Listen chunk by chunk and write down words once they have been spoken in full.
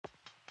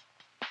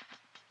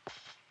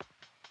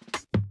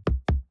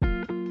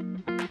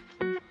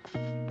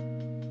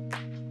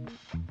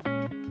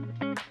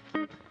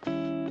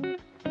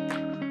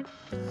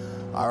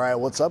All right,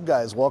 what's up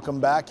guys? Welcome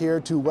back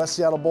here to West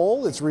Seattle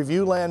Bowl. It's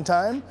review land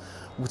time.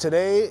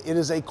 Today it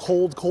is a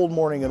cold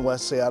morning in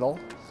West Seattle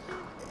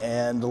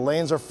and the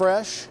lanes are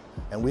fresh,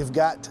 and we've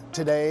got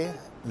today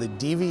the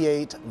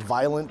DV8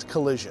 Violent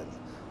Collision.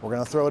 We're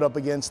gonna throw it up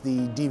against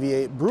the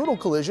DV8 Brutal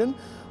Collision,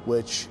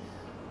 which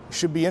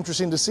should be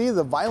interesting to see.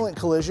 The Violent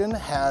Collision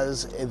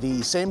has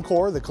the same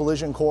core, the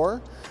Collision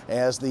core,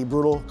 as the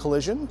Brutal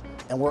Collision.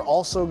 And we're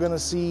also gonna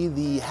see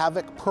the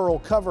Havoc Pearl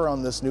cover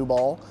on this new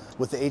ball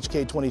with the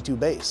HK22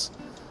 base.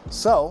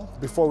 So,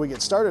 before we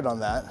get started on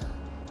that,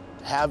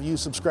 have you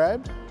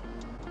subscribed?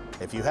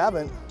 If you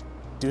haven't,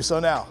 do so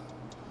now.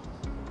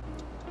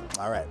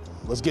 All right,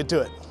 let's get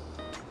to it.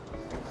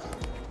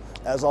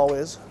 As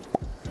always,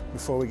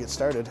 before we get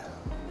started,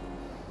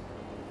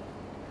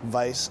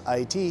 Vice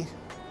IT.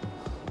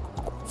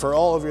 For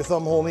all of your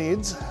thumb hole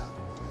needs,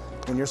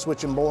 when you're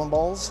switching bowling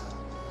balls,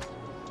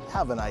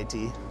 have an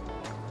IT.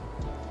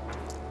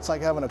 It's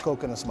like having a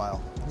Coke and a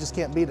smile. You just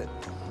can't beat it.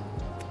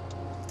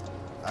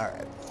 All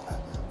right,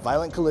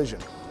 Violent Collision.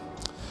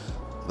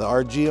 The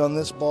RG on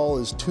this ball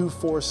is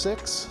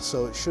 246,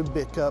 so it should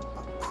pick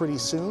up pretty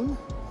soon,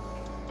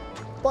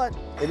 but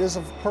it is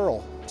a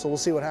pearl, so we'll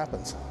see what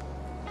happens.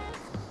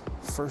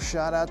 First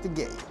shot out the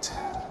gate.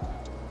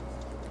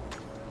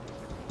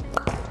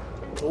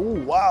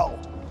 Oh, wow.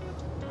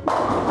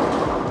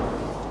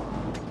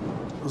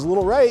 It was a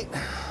little right.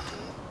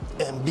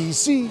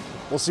 NBC,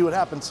 we'll see what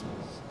happens.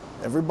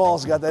 Every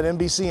ball's got that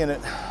NBC in it.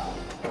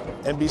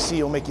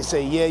 NBC will make you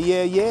say, yeah,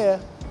 yeah, yeah.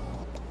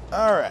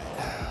 All right,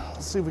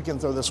 let's see if we can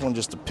throw this one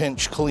just a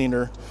pinch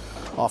cleaner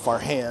off our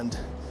hand.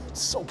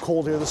 It's so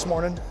cold here this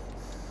morning.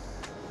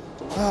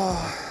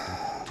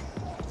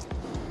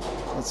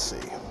 Let's see.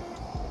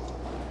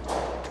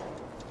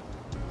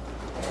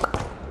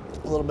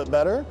 A little bit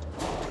better.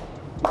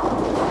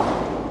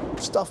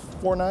 Stuff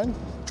 4-9,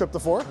 trip the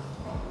 4.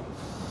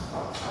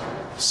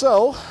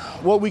 So,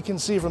 what we can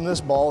see from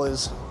this ball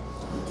is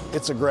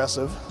it's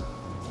aggressive.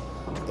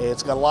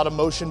 It's got a lot of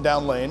motion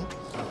down lane.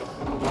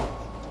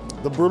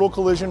 The Brutal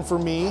Collision for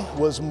me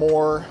was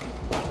more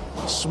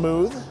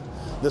smooth.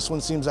 This one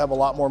seems to have a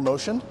lot more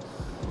motion.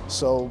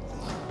 So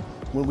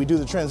when we do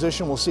the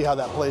transition, we'll see how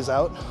that plays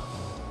out.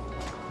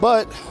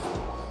 But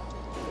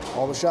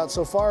all the shots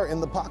so far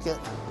in the pocket,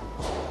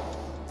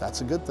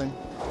 that's a good thing.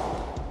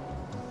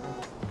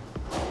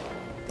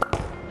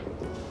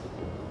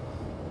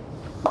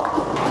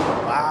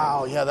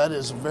 Wow, yeah, that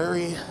is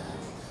very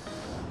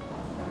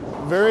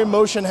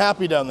motion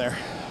happy down there.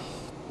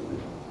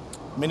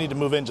 May need to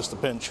move in just a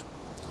pinch.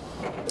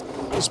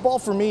 This ball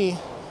for me,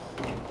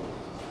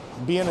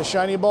 being a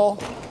shiny ball,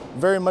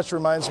 very much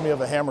reminds me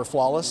of a Hammer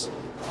Flawless.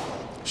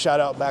 Shout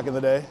out back in the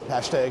day,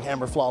 hashtag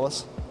Hammer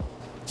Flawless.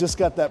 Just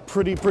got that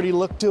pretty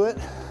look to it.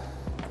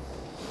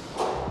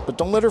 But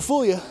don't let her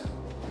fool you.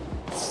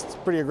 It's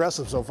pretty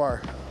aggressive so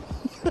far.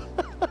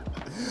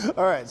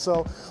 All right,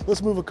 so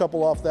let's move a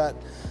couple off that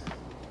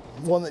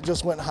one that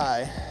just went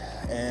high,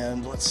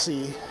 and let's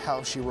see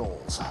how she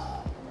rolls.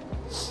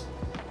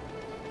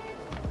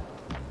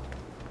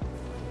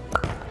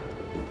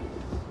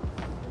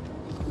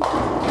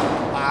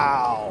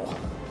 Wow.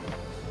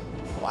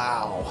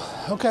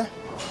 Wow. Okay.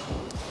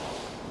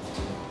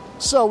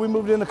 So we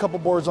moved in a couple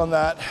boards on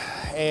that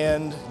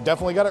and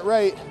definitely got it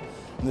right.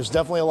 And there's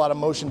definitely a lot of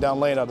motion down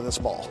lane out of this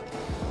ball.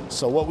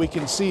 So what we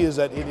can see is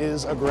that it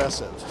is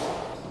aggressive.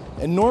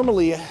 And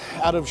normally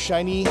out of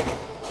shiny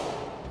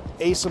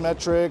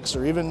asymmetrics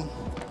or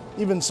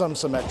even some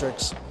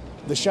symmetrics,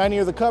 the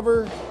shinier the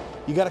cover,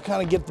 you got to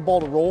kind of get the ball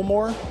to roll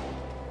more.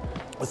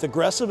 With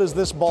aggressive as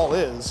this ball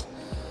is,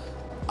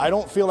 I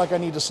don't feel like I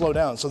need to slow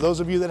down. So those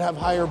of you that have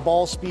higher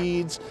ball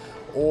speeds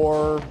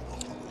or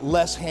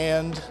less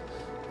hand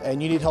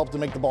and you need help to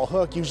make the ball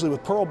hook, usually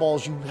with pearl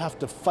balls, you have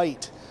to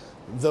fight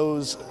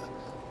those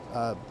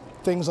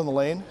things on the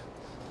lane.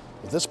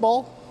 With this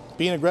ball,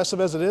 being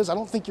aggressive as it is, I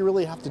don't think you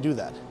really have to do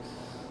that.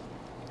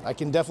 I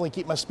can definitely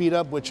keep my speed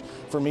up, which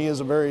for me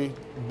is a very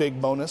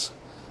big bonus.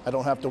 I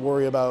don't have to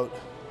worry about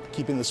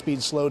keeping the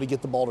speed slow to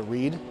get the ball to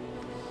read.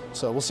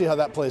 So we'll see how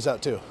that plays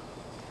out too.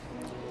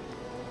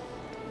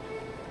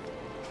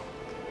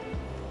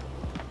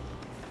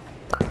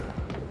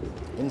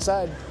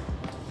 Inside.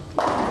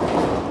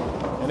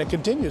 And it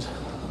continues.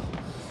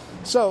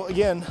 So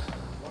again,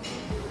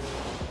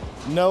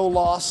 no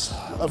loss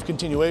of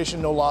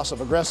continuation, no loss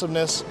of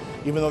aggressiveness,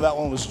 even though that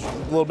one was a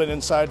little bit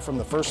inside from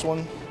the first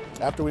one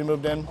after we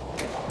moved in.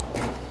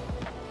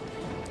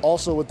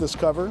 Also with this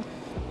cover,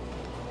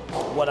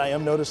 what I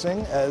am noticing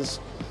as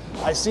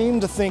I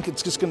seem to think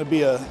it's just gonna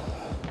be a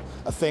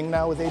thing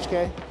now with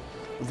HK,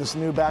 with this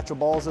new batch of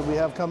balls that we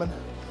have coming,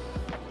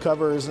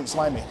 cover isn't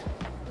slimy.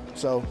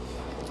 So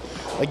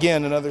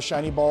again, another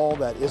shiny ball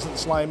that isn't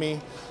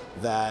slimy,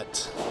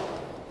 that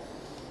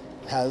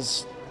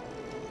has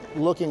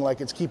looking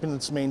like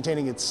it's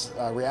maintaining its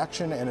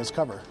reaction and its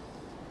cover.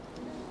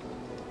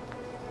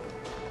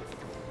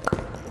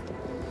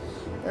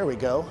 There we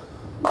go.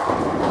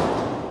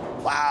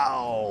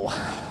 Wow.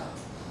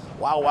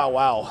 Wow, wow,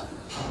 wow.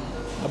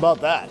 How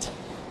about that?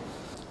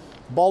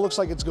 Ball looks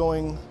like it's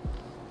going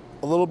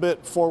a little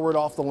bit forward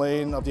off the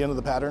lane at the end of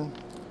the pattern,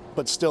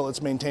 but still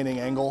it's maintaining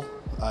angle.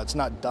 It's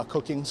not duck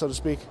hooking, so to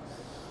speak.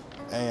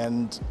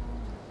 And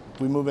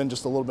we move in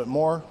just a little bit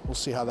more, we'll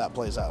see how that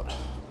plays out.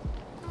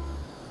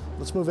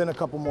 Let's move in a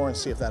couple more and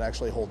see if that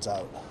actually holds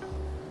out.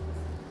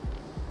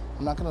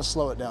 I'm not gonna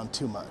slow it down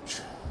too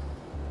much.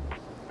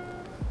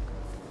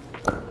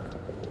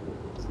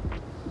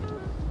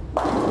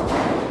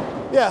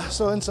 Yeah,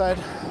 so inside,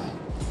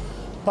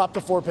 pop the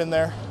 4-pin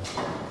there.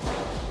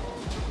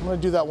 I'm gonna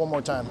do that one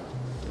more time.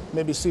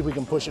 Maybe see if we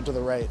can push it to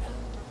the right,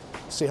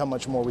 see how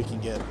much more we can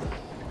get.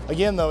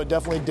 Again though, it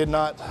definitely did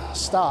not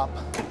stop.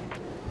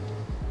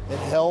 It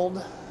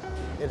held,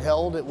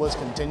 it was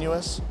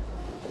continuous.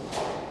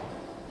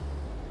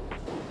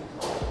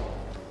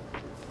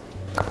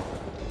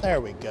 There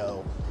we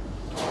go.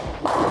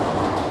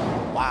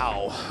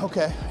 Wow,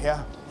 okay,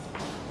 yeah.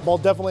 Ball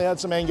definitely had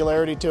some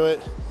angularity to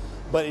it,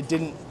 but it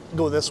didn't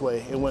go this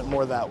way, it went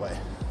more that way.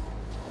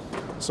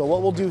 So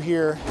what we'll do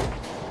here,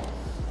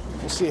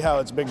 we'll see how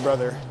its big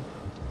brother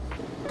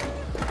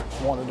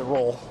wanted to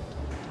roll.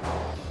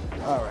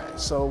 All right,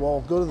 so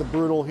we'll go to the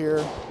brutal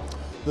here.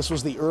 This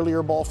was the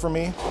earlier ball for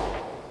me.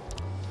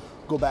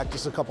 Go back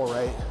just a couple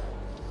right.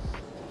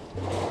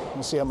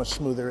 We'll see how much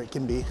smoother it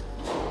can be.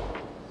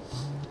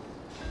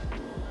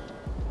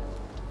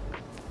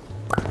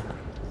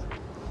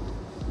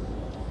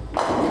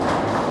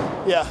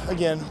 Yeah,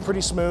 again,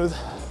 pretty smooth.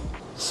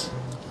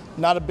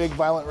 Not a big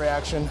violent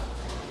reaction.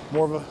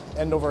 More of a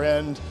end over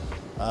end,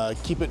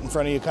 keep it in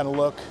front of you kind of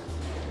look.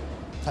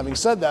 Having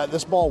said that,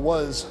 this ball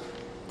was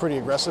pretty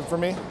aggressive for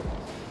me.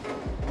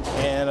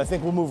 And I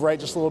think we'll move right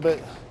just a little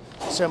bit,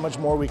 see how much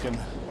more we can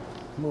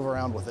move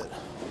around with it.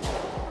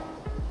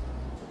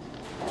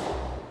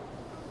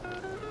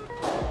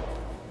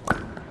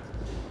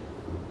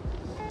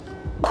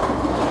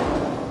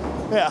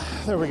 Yeah,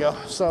 there we go.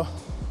 So,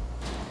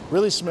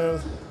 really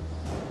smooth.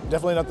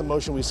 Definitely not the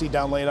motion we see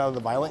down lane out of the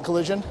violent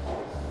collision.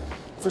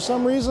 For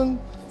some reason,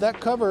 that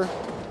cover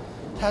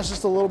has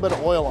just a little bit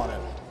of oil on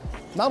it.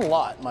 Not a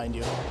lot, mind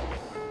you,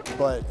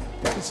 but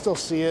you can still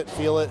see it,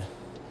 feel it.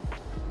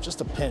 Just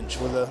a pinch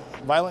with a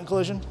violent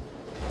collision.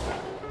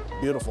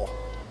 Beautiful.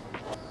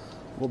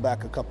 We'll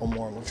back a couple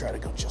more and we'll try to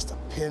go just a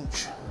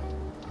pinch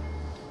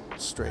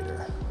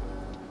straighter.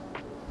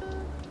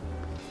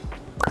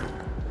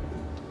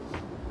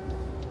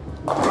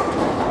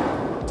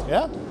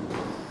 Yeah.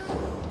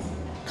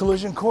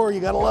 Collision core, you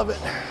gotta love it.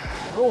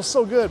 It rolls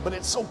so good, but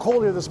it's so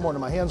cold here this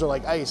morning. My hands are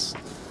like ice.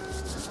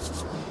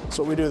 That's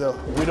what we do though.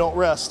 We don't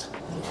rest.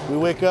 We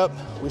wake up,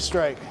 we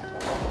strike.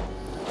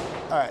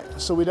 All right,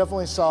 so we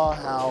definitely saw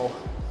how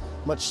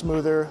much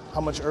smoother,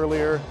 how much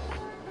earlier,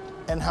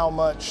 and how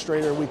much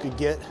straighter we could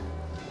get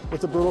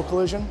with the brutal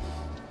collision.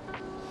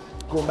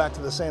 Going back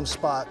to the same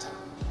spot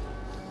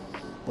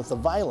with the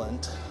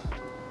violent.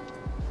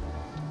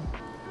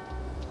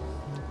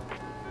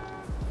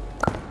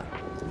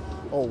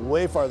 Oh,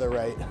 way farther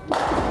right.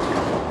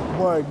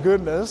 My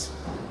goodness.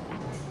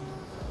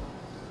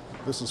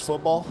 This is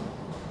football.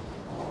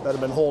 That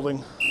have been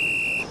holding.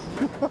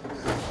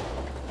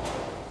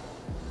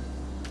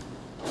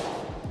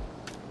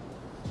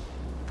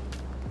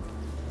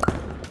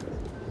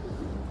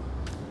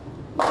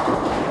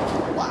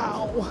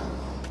 Wow.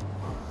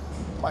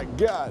 My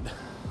God.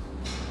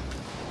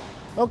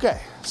 Okay,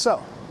 so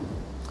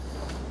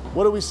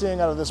what are we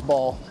seeing out of this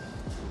ball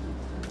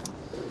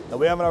that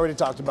we haven't already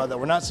talked about, that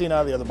we're not seeing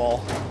out of the other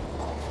ball?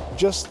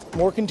 Just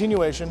more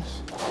continuation,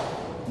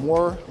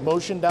 more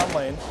motion down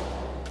lane.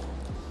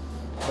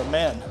 But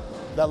man,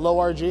 that low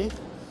RG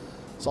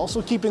is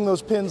also keeping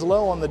those pins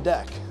low on the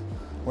deck.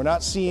 We're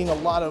not seeing a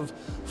lot of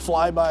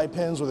flyby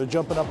pins where they're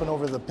jumping up and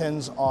over the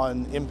pins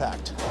on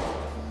impact.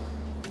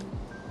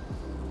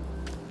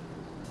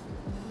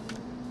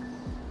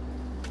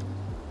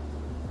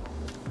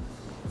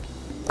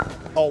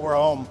 Oh, we're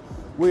home.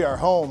 We are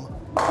home.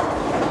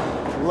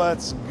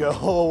 Let's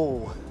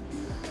go.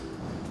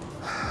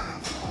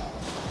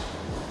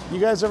 You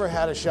guys ever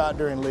had a shot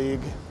during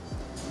league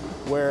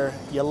where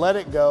you let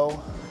it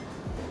go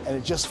and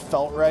it just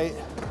felt right?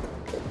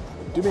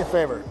 Do me a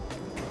favor,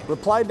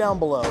 reply down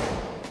below.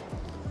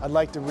 I'd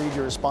like to read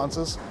your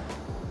responses.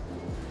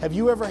 Have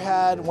you ever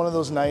had one of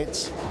those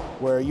nights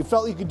where you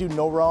felt you could do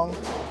no wrong,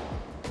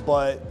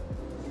 but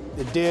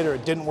it did or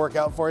it didn't work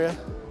out for you?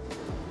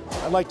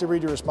 I'd like to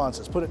read your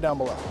responses. Put it down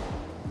below.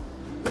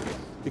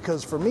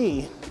 Because for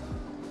me,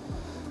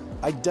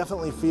 I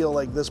definitely feel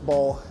like this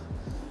ball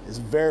is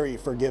very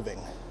forgiving.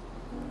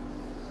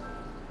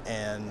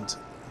 And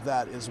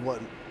that is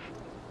what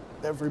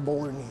every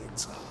bowler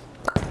needs.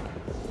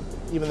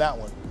 Even that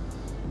one.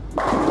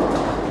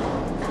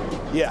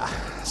 Yeah,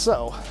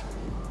 so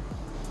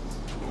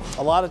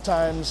a lot of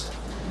times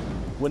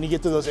when you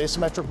get to those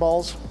asymmetric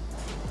balls,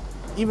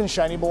 even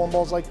shiny bowling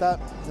balls like that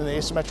in the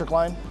asymmetric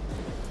line,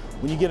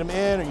 when you get them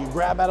in or you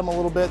grab at them a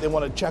little bit, they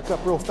want to check up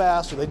real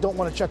fast or they don't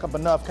want to check up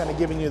enough, kind of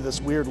giving you this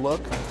weird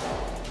look.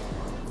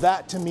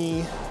 That to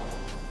me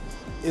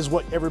is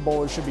what every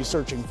bowler should be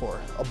searching for.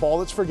 A ball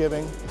that's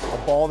forgiving, a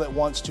ball that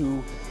wants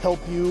to help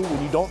you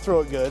when you don't throw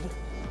it good,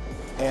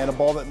 and a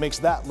ball that makes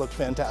that look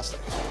fantastic.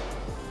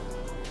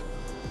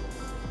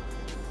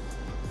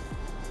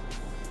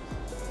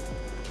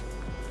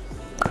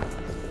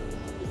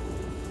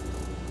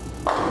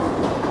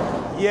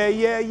 Yeah,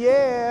 yeah,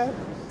 yeah.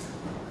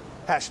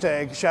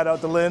 Hashtag shout out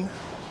to Lynn.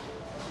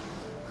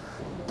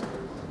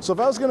 So if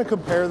I was gonna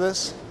compare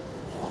this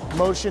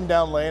motion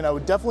down lane, I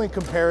would definitely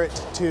compare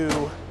it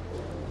to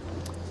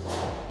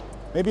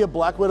maybe a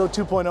Black Widow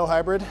 2.0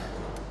 hybrid,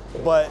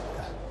 but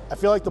I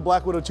feel like the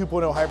Black Widow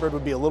 2.0 hybrid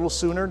would be a little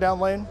sooner down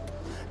lane,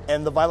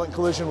 and the Violent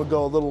Collision would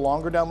go a little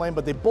longer down lane,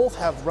 but they both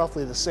have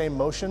roughly the same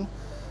motion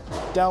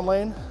down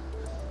lane,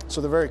 so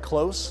they're very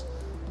close,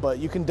 but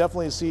you can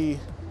definitely see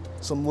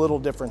some little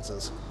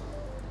differences.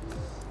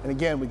 And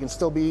again, we can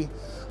still be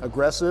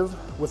aggressive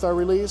with our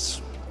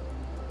release,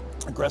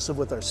 aggressive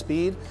with our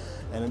speed,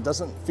 and it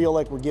doesn't feel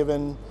like we're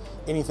giving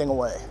anything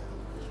away.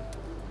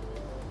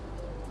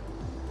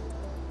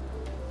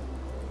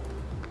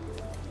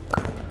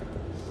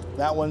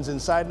 That one's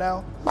inside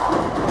now,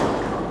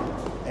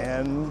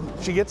 and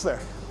she gets there.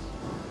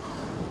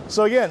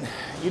 So again,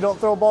 you don't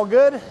throw a ball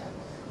good,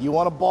 you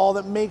want a ball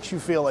that makes you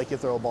feel like you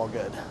throw a ball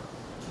good.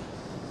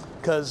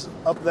 Because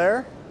up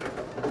there,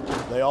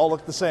 they all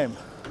look the same.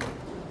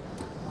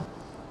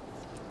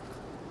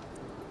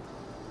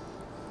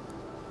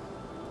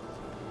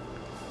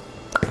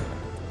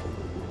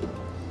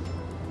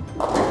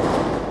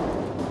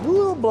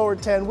 Woo, blower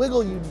 10,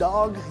 wiggle you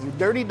dog, you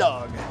dirty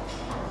dog.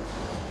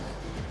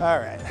 All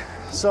right,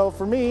 so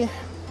for me,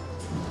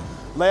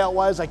 layout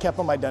wise, I kept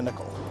them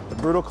identical. The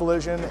Brutal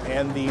Collision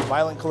and the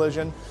Violent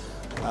Collision.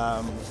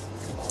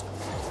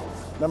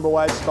 Number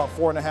wise, it's about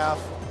 4.5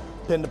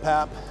 pin to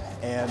pap.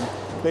 And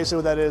basically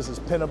what that is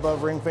pin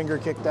above ring finger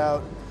kicked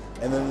out,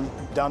 and then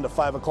down to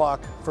 5 o'clock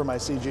for my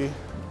CG.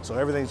 So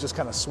everything's just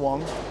kind of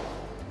swung.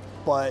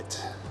 But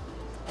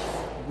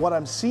what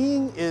I'm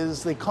seeing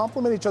is they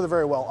complement each other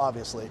very well,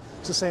 obviously.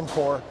 It's the same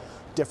core,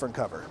 different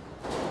cover.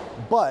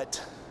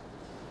 But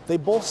they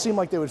both seem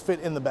like they would fit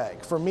in the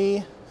bag. For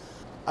me,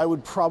 I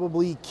would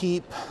probably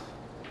keep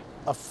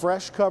a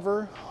fresh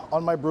cover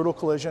on my Brutal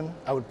Collision.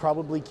 I would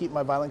probably keep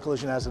my Violent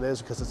Collision as it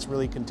is because it's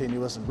really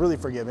continuous and really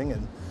forgiving,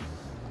 and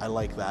I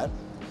like that.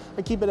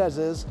 I keep it as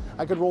is.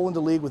 I could roll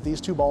into league with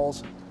these 2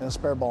 balls and a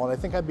spare ball, and I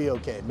think I'd be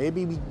okay.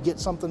 Maybe we get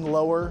something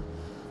lower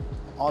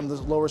on the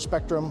lower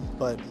spectrum,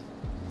 but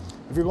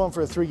if you're going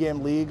for a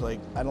 3-game league, like,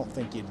 I don't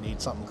think you'd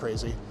need something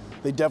crazy.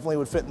 They definitely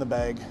would fit in the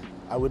bag.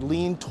 I would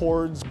lean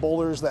towards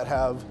bowlers that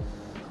have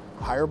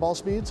higher ball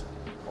speeds,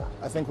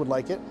 I think would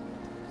like it,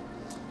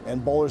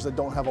 and bowlers that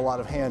don't have a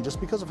lot of hand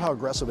just because of how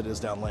aggressive it is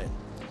down lane.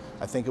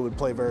 I think it would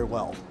play very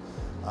well.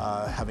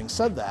 Having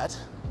said that,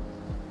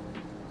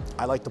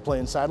 I like to play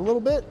inside a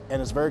little bit,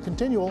 and it's very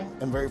continual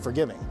and very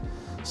forgiving.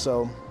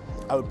 So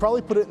I would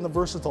probably put it in the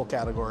versatile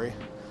category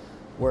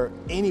where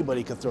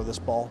anybody could throw this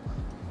ball.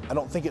 I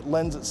don't think it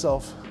lends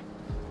itself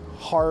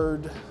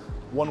hard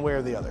one way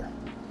or the other,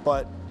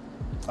 but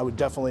I would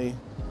definitely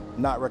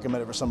not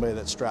recommend it for somebody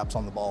that straps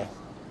on the ball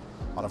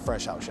on a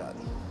fresh out shot.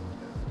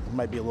 It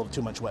might be a little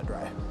too much wet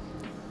dry.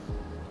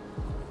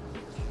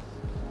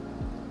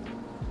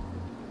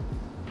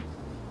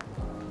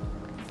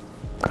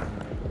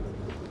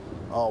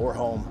 Oh, we're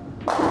home.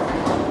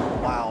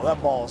 Wow,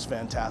 that ball is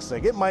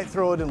fantastic. It might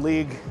throw it in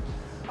league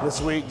this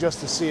week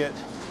just to see it.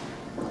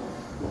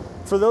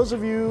 For those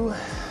of you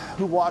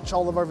who watch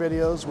all of our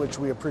videos, which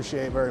we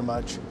appreciate very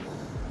much,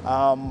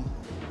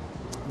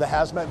 the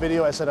hazmat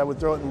video, I said I would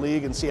throw it in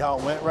league and see how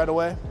it went right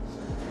away.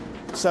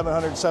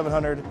 700,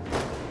 700.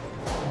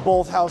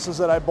 Both houses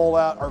that I bowl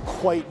at are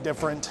quite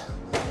different.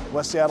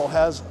 West Seattle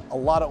has a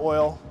lot of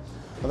oil.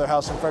 Another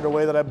house in Federal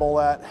Way that I bowl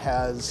at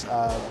has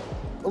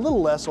a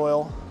little less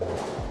oil,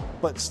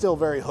 but still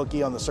very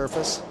hooky on the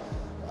surface.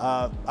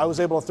 I was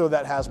able to throw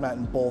that hazmat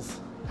in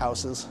both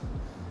houses.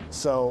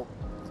 So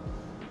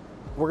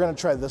we're gonna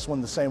try this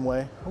one the same way,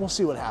 and we'll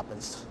see what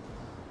happens.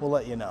 We'll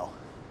let you know.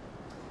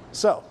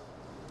 So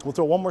we'll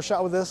throw one more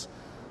shot with this,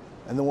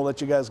 and then we'll let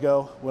you guys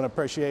go. We want to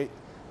appreciate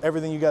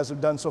everything you guys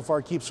have done so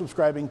far. Keep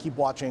subscribing, keep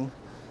watching,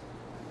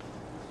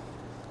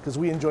 because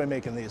we enjoy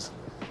making these,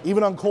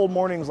 even on cold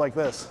mornings like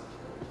this.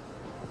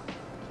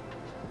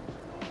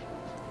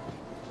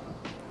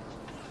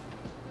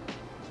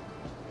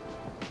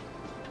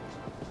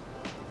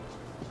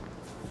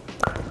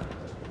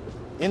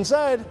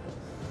 Inside.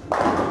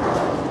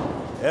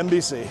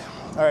 NBC.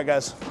 All right,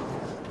 guys,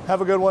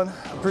 have a good one.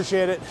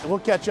 Appreciate it. We'll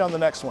catch you on the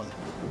next one.